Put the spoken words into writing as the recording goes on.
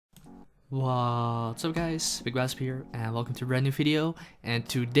What's up guys, Bicep here and welcome to a brand new video. And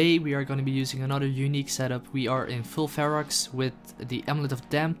today we are going to be using another unique setup. We are in full VERACS with the Amulet of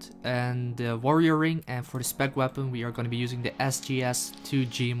Damned and the Warrior Ring, and for the spec weapon we are going to be using the SGS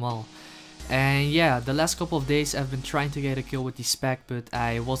 2G Maul. And yeah, the last couple of days I've been trying to get a kill with the spec, but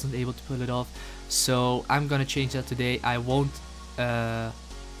I wasn't able to pull it off. So I'm gonna change that today. I won't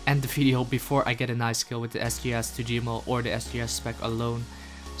end the video before I get a nice kill with the SGS 2G Maul or the SGS spec alone.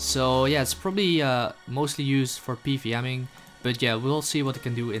 So yeah, it's probably mostly used for PVMing, but yeah, we'll see what it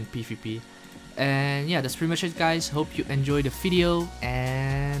can do in PvP. And yeah, that's pretty much it guys. Hope you enjoyed the video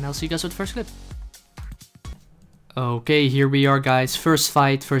and I'll see you guys with the first clip. Okay, here we are guys, first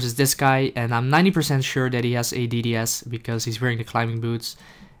fight versus this guy, and I'm 90% sure that he has a DDS because he's wearing the climbing boots.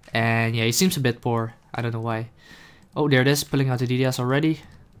 And yeah, he seems a bit poor, I don't know why. Oh, there it is, pulling out the DDS already.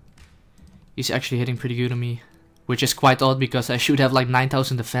 He's actually hitting pretty good on me, which is quite odd because I should have like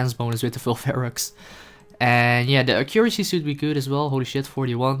 9000 defense bonus with the full VERACS. And yeah, the accuracy should be good as well. Holy shit,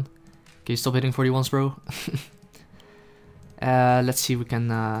 41. Okay, stop hitting 41s, bro. Let's see if we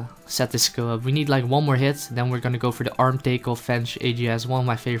can set this skill up. We need like one more hit, then we're gonna go for the arm takeoff Fench AGS, one of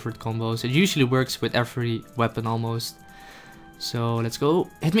my favorite combos. It usually works with every weapon almost. So let's go.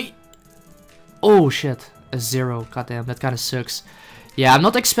 Hit me. Oh shit, a 0. Goddamn, that kind of sucks. Yeah, I'm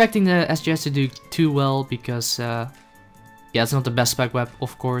not expecting the SGS to do too well because yeah, it's not the best spec web,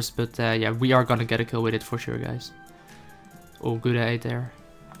 of course, but yeah, we are gonna get a kill with it for sure, guys. Oh, good eye there.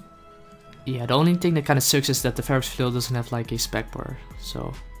 Yeah, the only thing that kind of sucks is that the VERACS Flail doesn't have like a spec bar.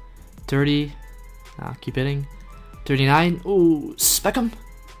 So 30, keep hitting. 39, oh, spec him.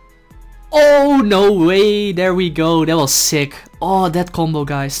 Oh, no way, there we go, that was sick. Oh, that combo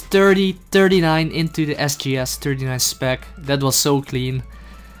guys, 30, 39 into the SGS, 39 spec, that was so clean.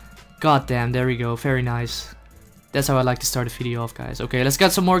 God damn, there we go, very nice. That's how I like to start a video off guys. Okay, let's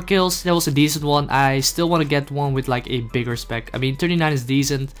get some more kills, that was a decent one. I still want to get one with like a bigger spec. I mean, 39 is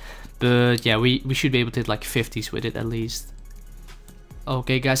decent, but yeah, we should be able to hit like 50s with it at least.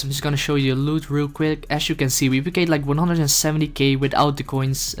 Okay guys, I'm just gonna show you loot real quick. As you can see, we paid like 170k without the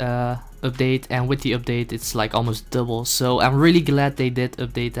coins update, and with the update it's like almost double. So I'm really glad they did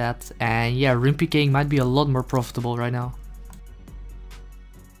update that, and yeah, Pking might be a lot more profitable right now.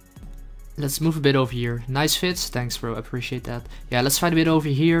 Let's move a bit over here. Nice fits, thanks bro, I appreciate that. Yeah, let's fight a bit over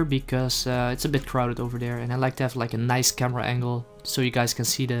here because it's a bit crowded over there, and I like to have like a nice camera angle so you guys can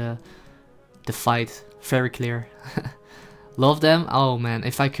see the fight very clear. Love them. Oh man,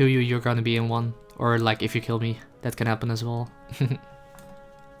 if I kill you, you're gonna be in one. Or like if you kill me, that can happen as well.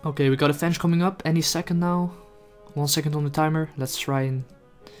 Okay, we got a Fench coming up any second now. 1 second on the timer. Let's try and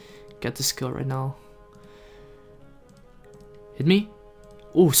get this kill right now. Hit me.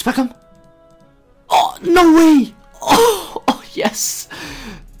 Oh, spec him. Oh, no way. Oh, yes.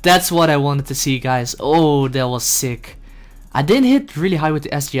 That's what I wanted to see, guys. Oh, that was sick. I didn't hit really high with the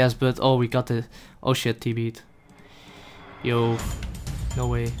SGS, but oh, we got the... Oh shit, T-beat. Yo, no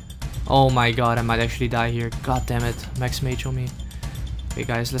way. Oh my god, I might actually die here. God damn it, max mage on me. Okay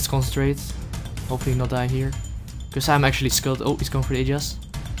guys, let's concentrate. Hopefully not die here, because I'm actually skilled. Oh, he's going for the Aegis.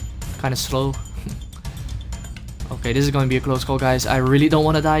 Kind of slow. Okay, this is going to be a close call, guys. I really don't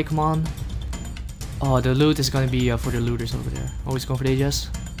want to die, come on. Oh, the loot is going to be for the looters over there. Oh, he's going for the Aegis.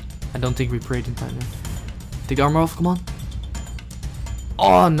 I don't think we prayed in time there. Take the armor off, come on.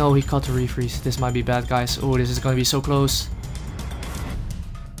 Oh no, he caught the refreeze. This might be bad, guys. Oh, this is gonna be so close.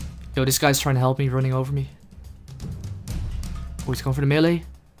 Yo, this guy's trying to help me, running over me. Oh, he's going for the melee.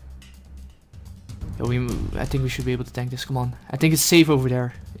 Yo, I think we should be able to tank this. Come on. I think it's safe over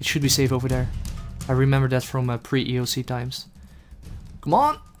there. It should be safe over there. I remember that from pre-EOC times. Come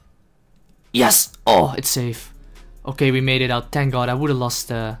on. Yes. Oh, it's safe. Okay, we made it out. Thank God. I would have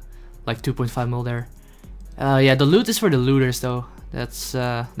lost like 2.5 mil there. Yeah, the loot is for the looters though. That's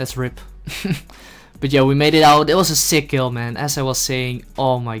rip. But yeah, we made it out. It was a sick kill, man. As I was saying,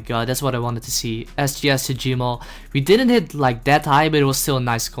 oh my god, that's what I wanted to see. SGS to Gmaul. We didn't hit like that high, but it was still a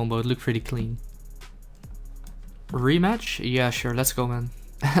nice combo. It looked pretty clean. Rematch? Yeah, sure. Let's go, man.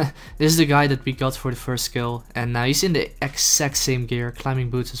 This is the guy that we got for the first kill, and now he's in the exact same gear, climbing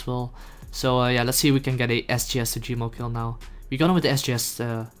boots as well. So yeah, let's see if we can get a SGS to Gmaul kill now. We got him with the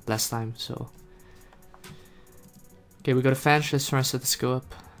SGS last time, so. Okay, we got a Fench. Let's try and set the skill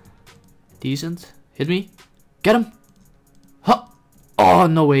up. Decent. Hit me. Get him. Huh. Oh,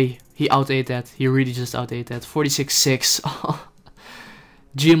 no way. He out-ate that. He really just out-ate that. 46-6.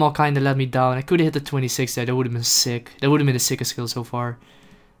 GML kind of let me down. I could have hit the 26 there. That would have been sick. That would have been the sickest skill so far.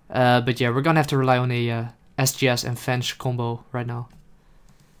 But yeah, we're gonna have to rely on a SGS and Fench combo right now.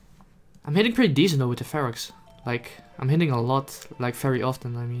 I'm hitting pretty decent though with the VERACS. Like, I'm hitting a lot, like very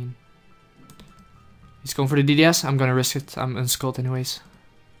often, I mean. He's going for the DDS. I'm gonna risk it. I'm unskulled anyways.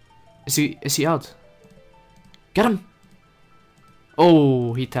 Is he out? Get him!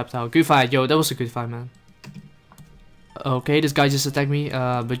 Oh, he tapped out. Good fight, yo. That was a good fight, man. Okay, this guy just attacked me.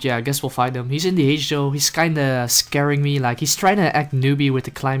 But yeah, I guess we'll fight him. He's in the H though. He's kinda scaring me. Like, he's trying to act newbie with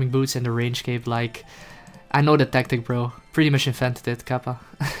the climbing boots and the range cape. Like, I know the tactic, bro. Pretty much invented it, Kappa.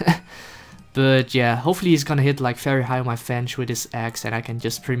 But yeah, hopefully he's gonna hit like very high on my fence with his axe and I can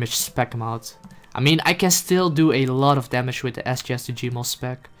just pretty much spec him out. I mean, I can still do a lot of damage with the SGS to Gmod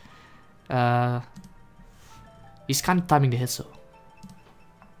spec. He's kind of timing the hits though.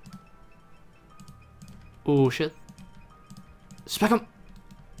 Oh shit. Spec him!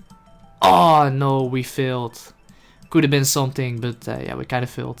 Oh no, we failed. Could have been something, but yeah, we kind of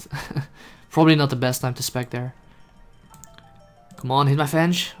failed. Probably not the best time to spec there. Come on, hit my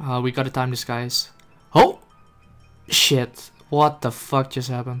fence. We gotta time this, guys. Oh! Shit. What the fuck just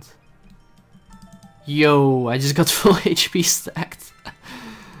happened? Yo, I just got full HP stacked.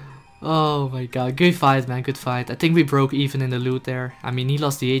 Oh my god. Good fight, man. Good fight. I think we broke even in the loot there. I mean, he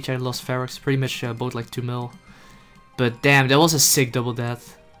lost the H, I lost VERACS. Pretty much both like 2 mil. But damn, that was a sick double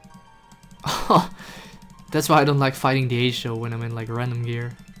death. That's why I don't like fighting the H though when I'm in like random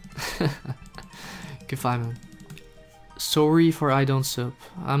gear. Good fight, man. Sorry for I don't sub.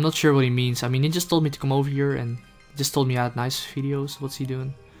 I'm not sure what he means. I mean, he just told me to come over here and just told me I had nice videos. What's he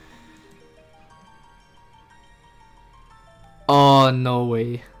doing? Oh, no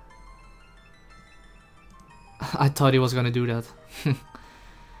way. I thought he was gonna do that.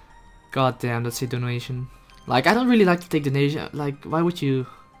 God damn, that's a donation. Like, I don't really like to take donation. Like, why would you?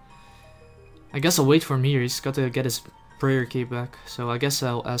 I guess I'll wait for him here. He's got to get his prayer key back. So I guess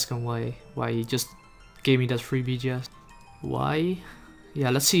I'll ask him why he just gave me that free BGS. Why? Yeah,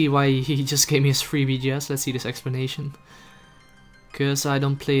 let's see why he just gave me his free BGS. Let's see this explanation. Cause I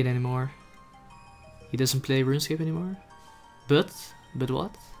don't play it anymore. He doesn't play RuneScape anymore. But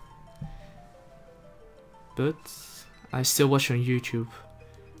what? But I still watch on YouTube.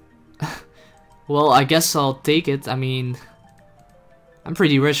 Well, I guess I'll take it. I mean, I'm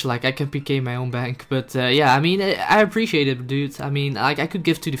pretty rich, like I can PK my own bank. But yeah, I mean, I appreciate it, dude. I mean, I could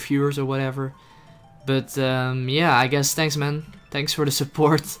give to the viewers or whatever. But yeah, I guess thanks, man. Thanks for the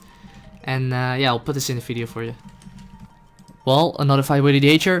support. And yeah, I'll put this in the video for you. Well, another fight with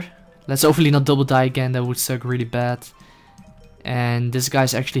the DHer. Let's hopefully not double die again. That would suck really bad. And this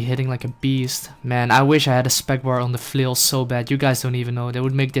guy's actually hitting like a beast. Man, I wish I had a spec bar on the flail so bad. You guys don't even know. That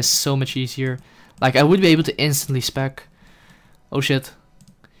would make this so much easier. Like, I would be able to instantly spec. Oh shit.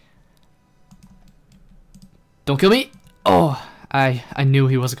 Don't kill me. Oh, I knew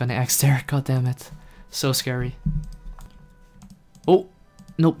he was gonna X there. God damn it. So scary. Oh,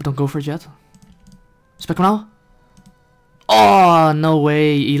 nope, don't go for it yet. Spec him now. Oh, no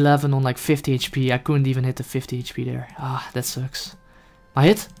way. 11 on like 50 HP. I couldn't even hit the 50 HP there. Ah, that sucks. My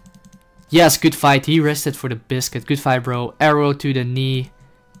hit? Yes, good fight. He rested for the biscuit. Good fight, bro. Arrow to the knee.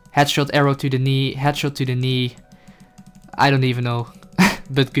 Headshot, arrow to the knee. Headshot to the knee. I don't even know.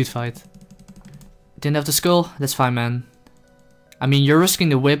 But good fight. Didn't have the skull? That's fine, man. I mean, you're risking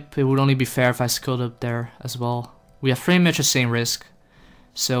the whip. It would only be fair if I skulled up there as well. We have pretty much the same risk.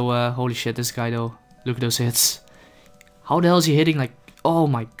 So, holy shit, this guy though. Look at those hits. How the hell is he hitting like... Oh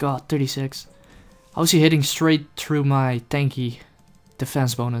my god, 36. How is he hitting straight through my tanky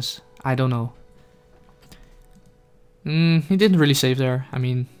defense bonus? I don't know. He didn't really save there. I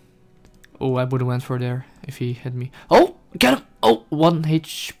mean... Oh, I would have went for there if he hit me. Oh! Get him! Oh! 1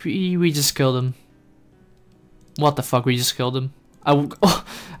 HP. We just killed him. What the fuck? We just killed him.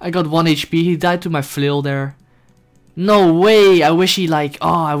 I got 1 HP. He died to my flail there. No way! I wish he like...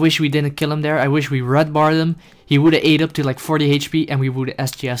 Oh, I wish we didn't kill him there. I wish we red barred him. He would have ate up to like 40 HP and we would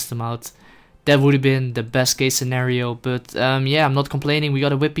have SGS'd him out. That would have been the best case scenario. But yeah, I'm not complaining. We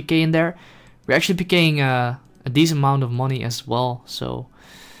got a whip PK in there. We're actually PKing a decent amount of money as well. So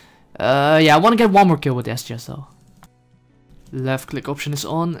yeah, I want to get 1 more kill with the SGS though. Left click option is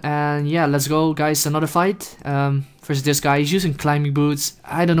on. And yeah, let's go guys. Another fight. Versus this guy. He's using climbing boots.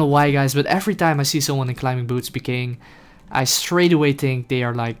 I don't know why guys, but every time I see someone in climbing boots PKing, I straight away think they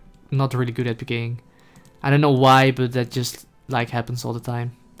are like not really good at PKing. I don't know why, but that just like happens all the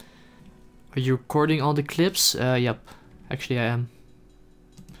time. Are you recording all the clips? Yep. Actually I am.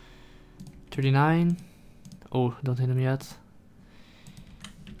 39. Oh, don't hit him yet.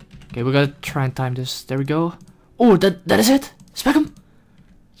 Okay, we gotta try and time this. There we go. Oh, that is it. Spec him.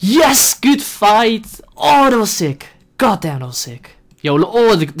 Yes, good fight. Oh, that was sick. God damn, that was sick. Yo,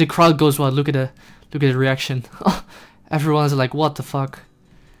 oh, the crowd goes wild. Look at the reaction. Everyone's like, what the fuck?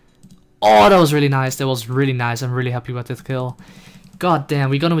 Oh, that was really nice. That was really nice. I'm really happy about that kill. God damn,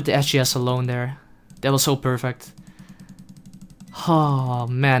 we got him with the SGS alone there. That was so perfect. Oh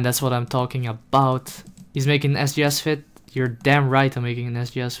man, that's what I'm talking about. He's making an SGS fit. You're damn right I'm making an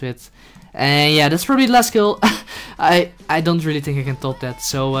SGS fit. And yeah, that's probably the last kill. I don't really think I can top that.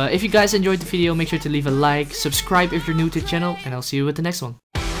 So if you guys enjoyed the video, make sure to leave a like, subscribe if you're new to the channel, and I'll see you with the next one.